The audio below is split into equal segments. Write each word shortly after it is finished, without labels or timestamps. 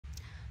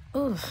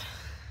Oof,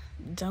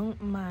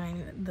 don't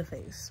mind the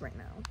face right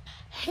now.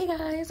 Hey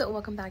guys,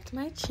 welcome back to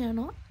my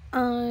channel.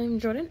 I'm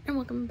Jordan and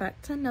welcome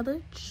back to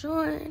another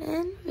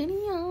Jordyn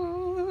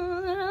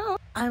video.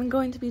 I'm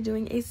going to be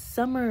doing a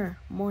summer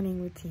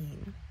morning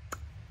routine.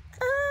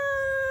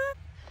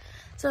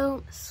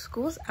 So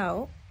school's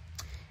out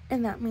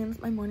and that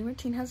means my morning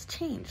routine has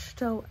changed.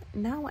 So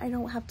now I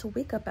don't have to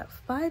wake up at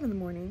 5 in the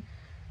morning.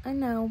 I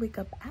now wake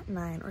up at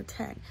 9 or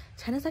 10.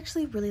 10 is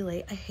actually really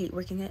late. I hate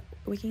waking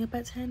up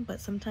at 10,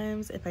 but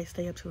sometimes if I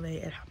stay up too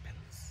late, it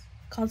happens.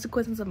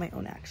 Consequences of my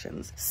own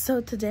actions. So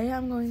today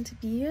I'm going to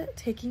be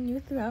taking you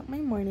throughout my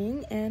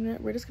morning and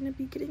we're just going to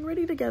be getting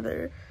ready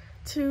together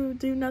to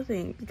do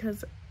nothing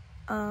because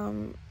I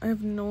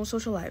have no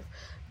social life.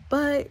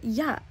 But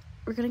yeah,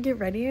 we're going to get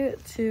ready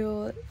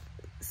to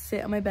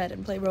sit on my bed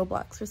and play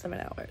Roblox for 7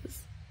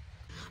 hours.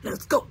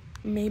 Let's go!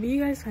 Maybe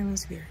you guys find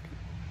this weird,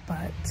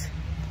 but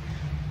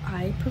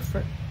I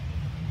prefer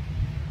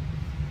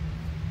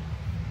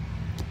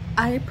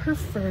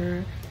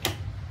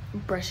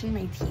brushing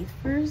my teeth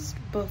first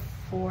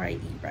before I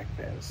eat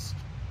breakfast.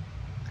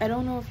 I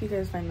don't know if you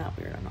guys find that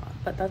weird or not,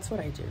 but that's what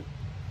I do.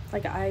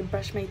 Like, I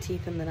brush my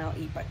teeth and then I'll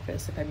eat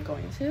breakfast if I'm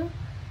going to,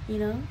 you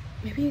know?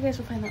 Maybe you guys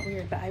will find that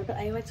weird, but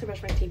I like to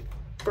brush my teeth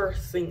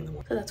first thing in the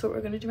morning. So that's what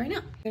we're gonna do right now.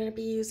 We're gonna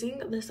be using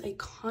this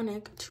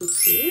iconic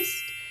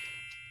toothpaste.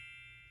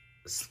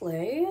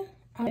 Slay.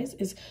 Guys,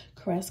 is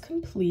Caress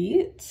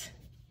Complete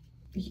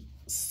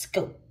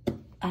Scope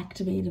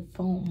Activated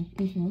Foam.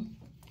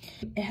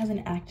 It has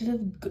an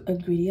active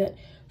ingredient,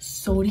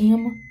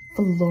 sodium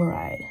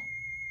fluoride.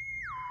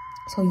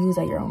 So use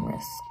at your own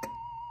risk.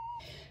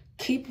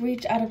 Keep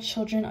reach out of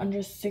children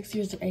under 6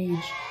 years of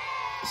age.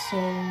 So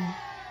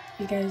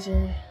you guys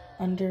are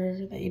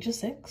under the age of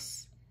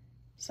 6.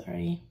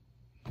 Sorry,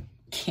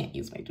 can't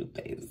use my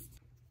toothpaste.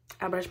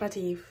 I brush my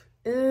teeth.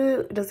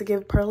 Ew, does it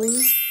give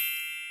pearly?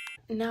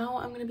 Now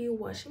I'm gonna be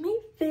washing my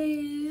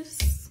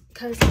face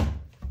because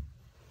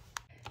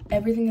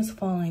everything is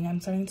falling.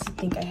 I'm starting to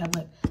think I have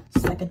like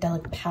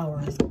psychedelic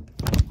powers.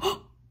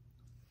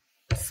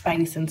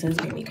 Spidey senses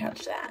made me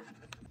catch that.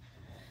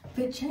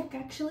 Fit check,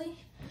 actually.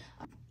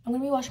 I'm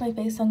gonna be washing my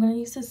face. So I'm gonna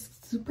use this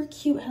super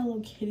cute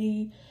Hello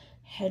Kitty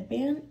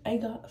headband I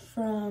got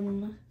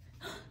from,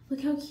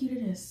 look how cute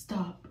it is.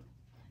 Stop.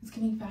 It's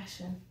giving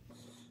fashion.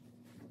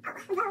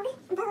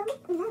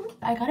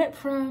 I got it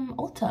from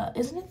Ulta.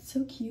 Isn't it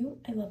so cute?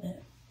 I love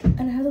it.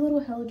 And it has a little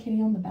Hello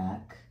Kitty on the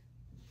back,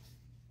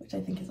 which I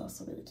think is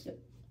also really cute.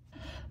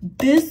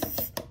 This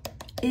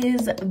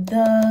is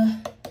the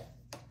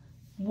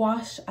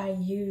wash I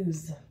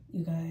use,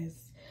 you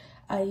guys.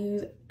 I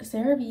use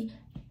CeraVe,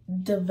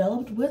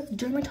 developed with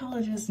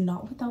dermatologists,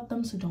 not without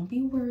them, so don't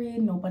be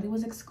worried. Nobody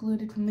was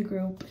excluded from the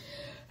group.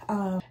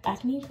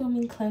 Acne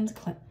Foaming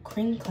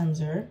Cream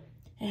Cleanser.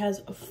 It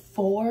has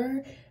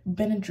 4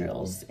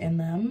 Benadryls in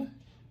them.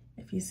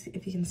 If you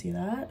can see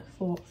that,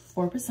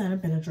 4%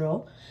 of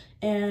Benadryl,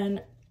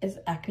 and it's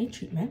acne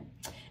treatment.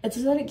 It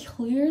says that it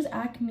clears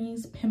acne,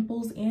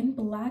 pimples, and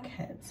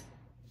blackheads.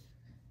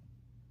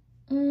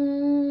 Why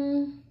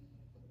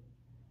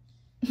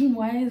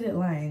is it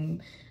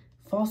lying?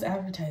 False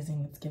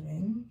advertising it's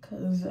giving,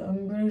 because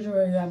I'm pretty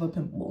sure I have a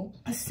pimple.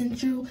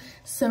 Essential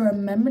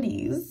Serum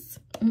Remedies.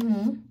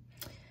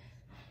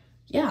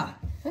 Yeah,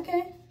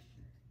 okay.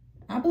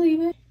 I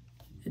believe it.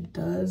 It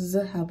does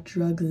have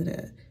drugs in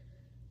it.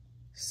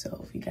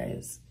 So if you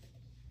guys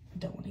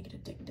don't want to get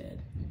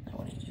addicted, I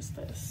want to use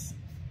this.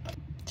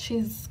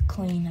 She's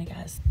clean, I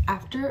guess.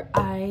 After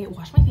I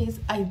wash my face,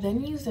 I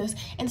then use this.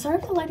 And sorry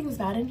if the lighting's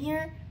bad in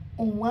here.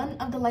 One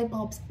of the light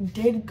bulbs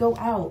did go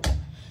out.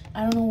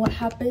 I don't know what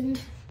happened.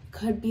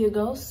 Could be a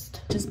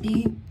ghost. Just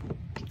be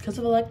because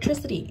of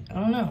electricity. I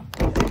don't know.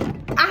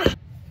 Ah!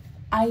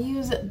 I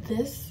use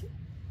this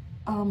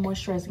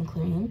moisturizing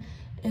cream.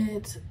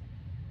 It's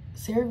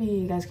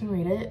CeraVe, you guys can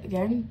read it.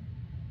 Again,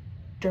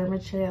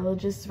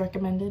 dermatologist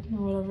recommended or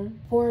whatever.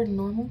 For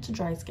normal to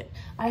dry skin.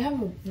 I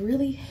have a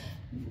really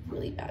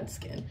bad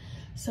skin.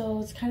 So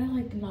it's kind of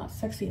like not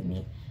sexy of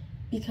me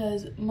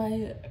because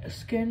my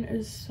skin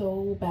is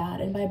so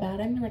bad. And by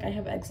bad, I mean like I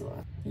have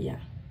eczema. Yeah,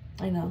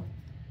 I know.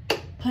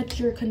 Put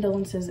your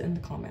condolences in the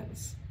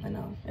comments. I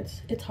know,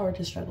 it's hard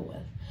to struggle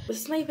with.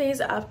 This is my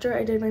face after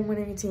I did my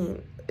morning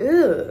routine.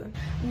 Ugh.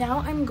 Now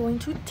I'm going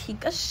to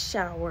take a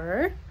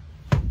shower.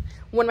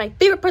 One of my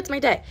favorite parts of my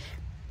day.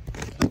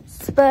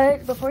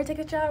 But before I take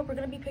a shower, we're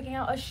gonna be picking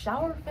out a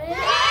shower fit.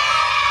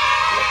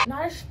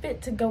 Not a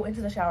fit to go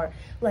into the shower,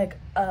 like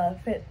a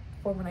fit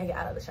for when I get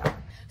out of the shower.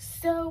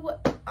 So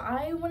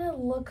I wanna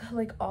look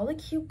like all the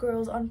cute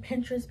girls on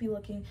Pinterest be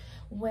looking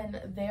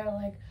when they're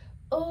like,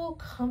 oh,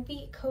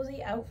 comfy,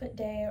 cozy outfit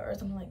day or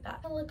something like that.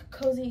 I look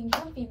cozy and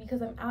comfy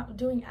because I'm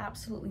doing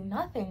absolutely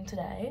nothing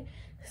today.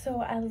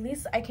 So at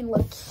least I can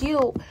look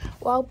cute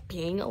while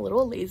being a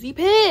little lazy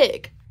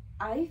pig.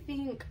 I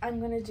think I'm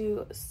gonna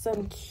do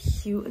some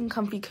cute and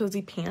comfy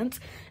cozy pants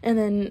and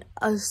then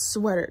a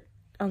sweater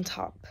on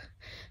top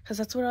because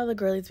that's what all the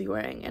girlies be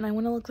wearing, and I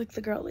want to look like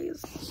the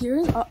girlies.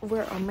 Here's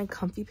where all my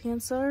comfy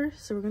pants are,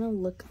 so we're gonna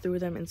look through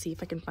them and see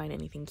if I can find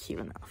anything cute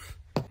enough.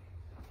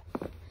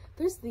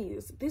 There's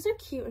these are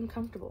cute and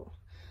comfortable,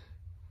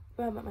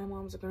 but my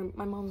mom's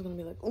gonna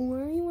be like, oh,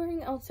 why are you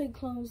wearing outside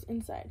clothes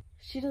inside?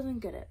 She doesn't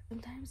get it.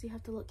 Sometimes you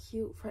have to look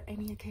cute for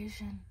any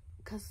occasion,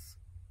 because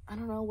I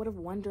don't know, what if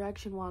One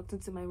Direction walked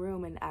into my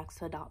room and asked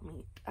to adopt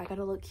me? I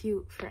gotta look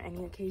cute for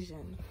any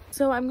occasion.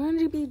 So I'm going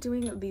to be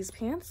doing these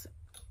pants.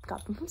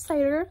 Got them from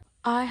Cider.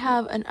 I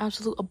have an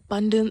absolute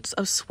abundance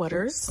of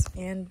sweaters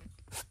and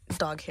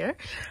dog hair.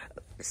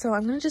 So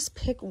I'm gonna just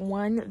pick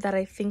one that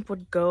I think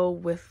would go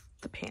with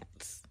the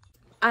pants.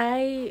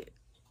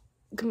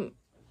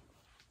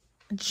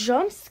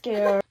 Jump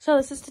scare. So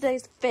this is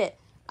today's fit.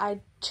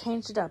 I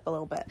changed it up a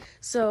little bit.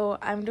 So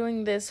I'm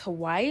doing this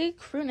Hawaii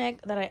crew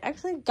neck that I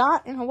actually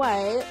got in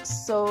Hawaii,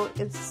 so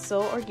it's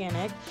so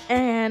organic.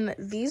 And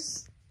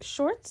these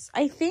shorts,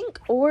 I think,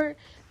 or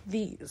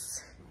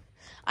these.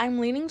 I'm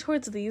leaning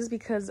towards these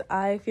because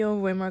I feel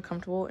way more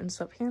comfortable in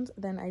sweatpants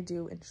than I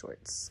do in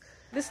shorts.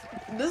 This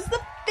is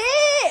the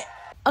fit!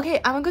 Okay,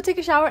 I'm gonna go take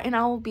a shower and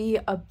I'll be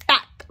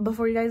back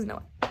before you guys know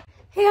it.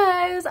 Hey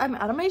guys, I'm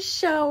out of my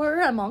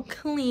shower. I'm all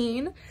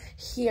clean.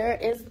 Here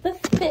is the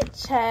fit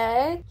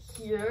check.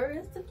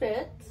 Here is the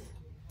fit.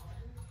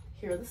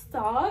 Here are the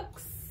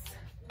socks.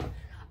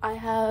 I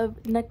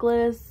have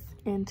necklace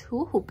and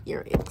 2 hoop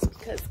earrings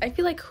because I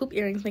feel like hoop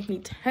earrings make me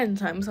 10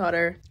 times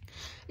hotter.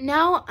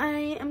 Now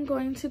I am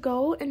going to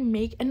go and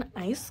make an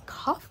iced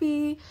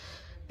coffee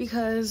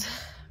because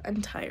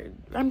I'm tired.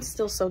 I'm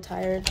still so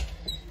tired.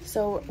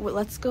 So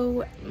let's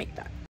go make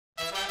that.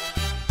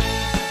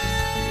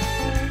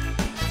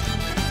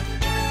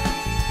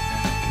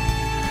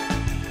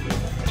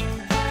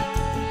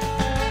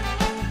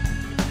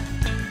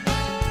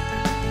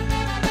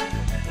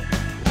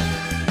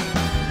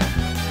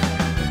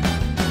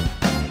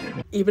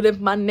 Even if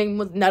my name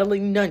was Natalie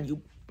Nunn,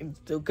 you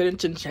still couldn't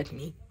check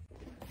me.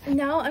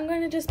 Now I'm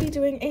going to just be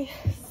doing a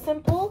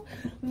simple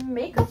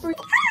makeup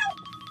routine.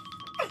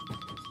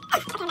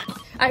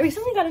 I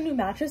recently got a new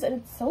mattress and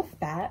it's so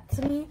fat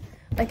to me.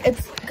 Like,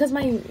 it's because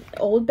my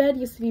old bed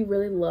used to be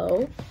really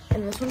low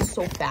and this one's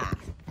so fat.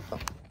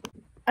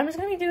 I'm just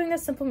going to be doing a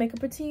simple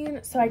makeup routine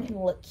so I can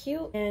look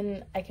cute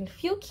and I can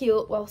feel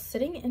cute while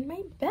sitting in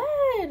my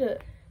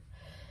bed.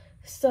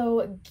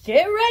 So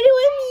get ready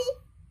with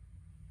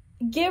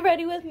me. Get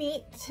ready with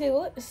me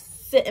to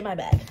sit in my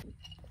bed.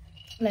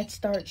 Let's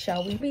start,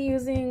 shall we? Be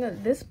using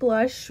this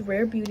blush,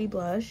 Rare Beauty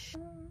blush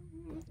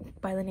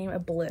by the name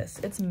of Bliss.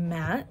 It's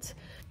matte.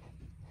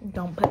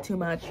 Don't put too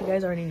much. You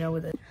guys already know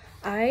with it.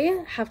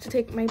 I have to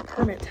take my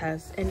permit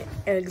test in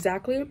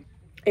exactly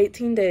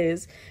 18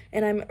 days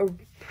and I'm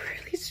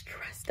really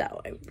stressed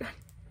out.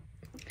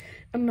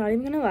 I'm not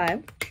even gonna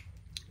lie,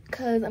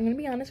 because I'm gonna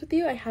be honest with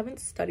you, I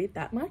haven't studied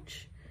that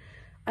much.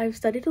 I've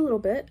studied a little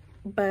bit,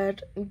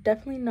 but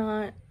definitely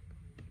not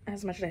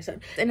as much as I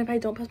said. And if I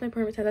don't pass my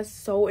permit test, that's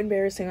so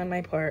embarrassing on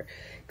my part,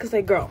 because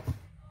like, girl,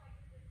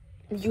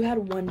 you had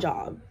one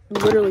job,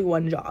 literally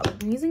one job.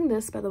 I'm using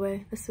this, by the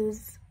way. This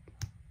is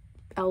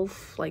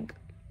Elf like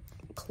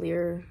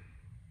clear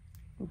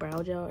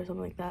brow gel or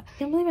something like that. I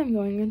can't believe I'm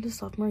going into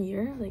sophomore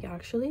year. Like,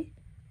 actually,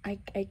 I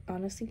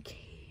honestly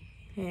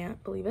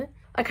can't believe it.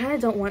 I kind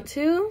of don't want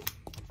to,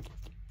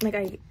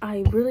 like,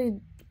 I really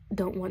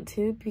don't want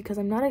to, because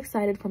I'm not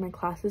excited for my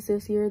classes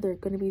this year. They're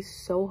gonna be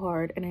so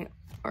hard, and I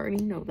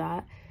already know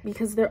that,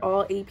 because they're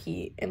all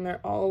AP and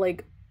they're all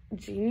like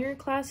junior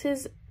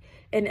classes,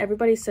 and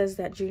everybody says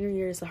that junior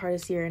year is the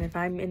hardest year, and if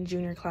I'm in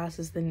junior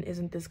classes, then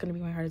isn't this gonna be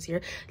my hardest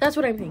year? That's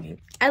what I'm thinking.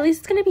 At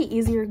least it's gonna be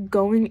easier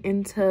going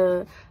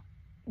into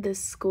this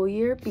school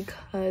year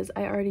because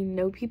I already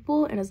know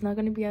people, and it's not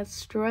going to be as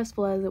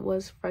stressful as it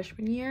was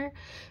freshman year.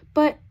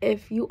 But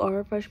if you are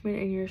a freshman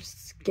and you're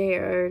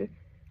scared,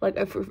 like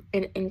if you're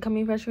an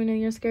incoming freshman and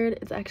you're scared,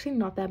 it's actually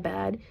not that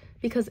bad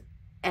because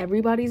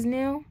everybody's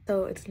new,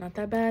 so it's not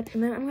that bad.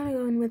 And then I'm gonna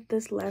go in with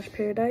this Lash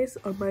Paradise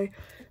on my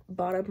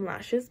bottom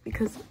lashes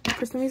because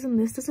for some reason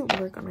this doesn't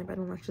work on my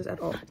bottom lashes at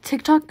all.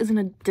 TikTok is an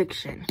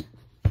addiction.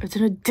 It's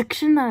an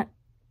addiction that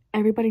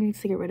everybody needs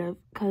to get rid of,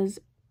 because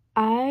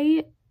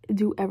I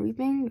do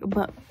everything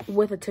but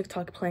with a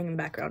TikTok playing in the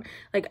background.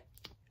 Like,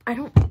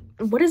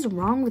 what is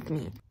wrong with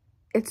me?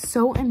 It's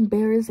so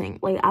embarrassing.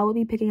 Like, I will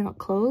be picking out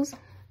clothes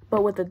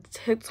but with a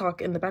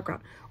TikTok in the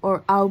background,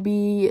 or I'll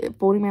be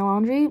folding my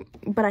laundry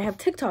but I have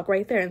TikTok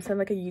right there instead of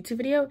like a YouTube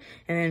video,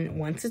 and then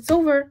once it's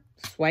over,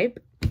 swipe,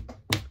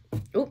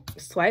 oh,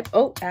 swipe,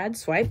 oh, add,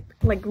 swipe.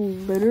 Like,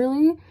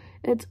 literally,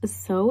 it's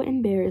so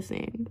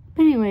embarrassing.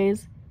 But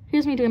anyways,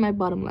 here's me doing my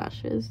bottom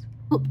lashes.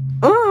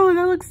 Oh,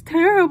 that looks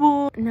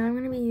terrible. Now I'm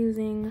gonna be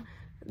using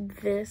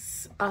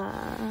this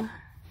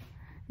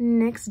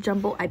NYX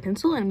Jumbo Eye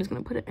Pencil, and I'm just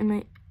gonna put it in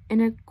my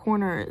inner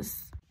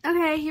corners.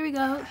 Okay, here we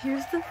go.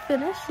 Here's the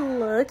finished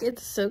look.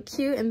 It's so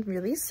cute and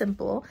really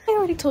simple. I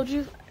already told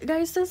you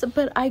guys this,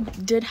 but I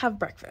did have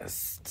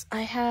breakfast.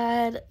 I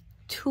had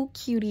 2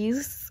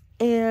 cuties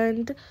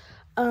and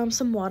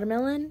some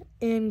watermelon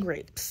and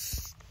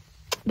grapes.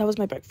 That was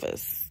my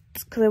breakfast.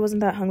 because I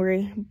wasn't that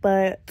hungry,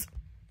 but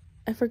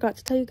I forgot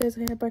to tell you guys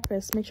I had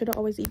breakfast. Make sure to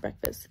always eat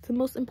breakfast. It's the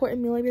most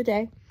important meal of your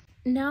day.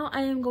 Now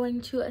I am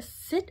going to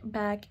sit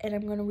back and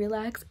I'm going to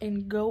relax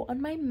and go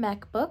on my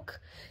MacBook.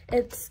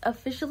 It's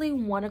officially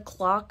 1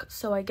 o'clock,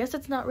 so I guess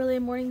it's not really a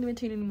morning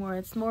routine anymore.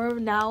 It's more of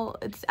now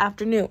it's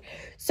afternoon.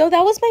 So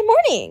that was my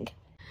morning.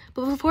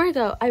 But before I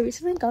go, I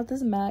recently got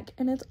this Mac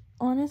and it's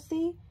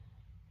honestly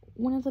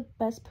one of the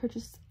best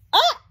purchases.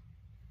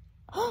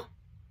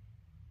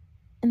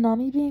 And not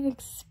me being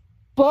exposed.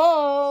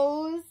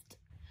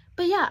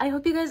 But yeah, I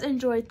hope you guys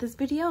enjoyed this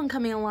video and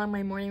coming along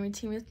my morning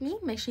routine with me.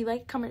 Make sure you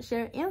like, comment,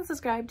 share, and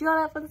subscribe. Do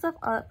all that fun stuff,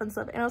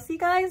 and I'll see you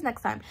guys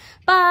next time.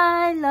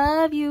 Bye.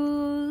 Love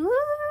you.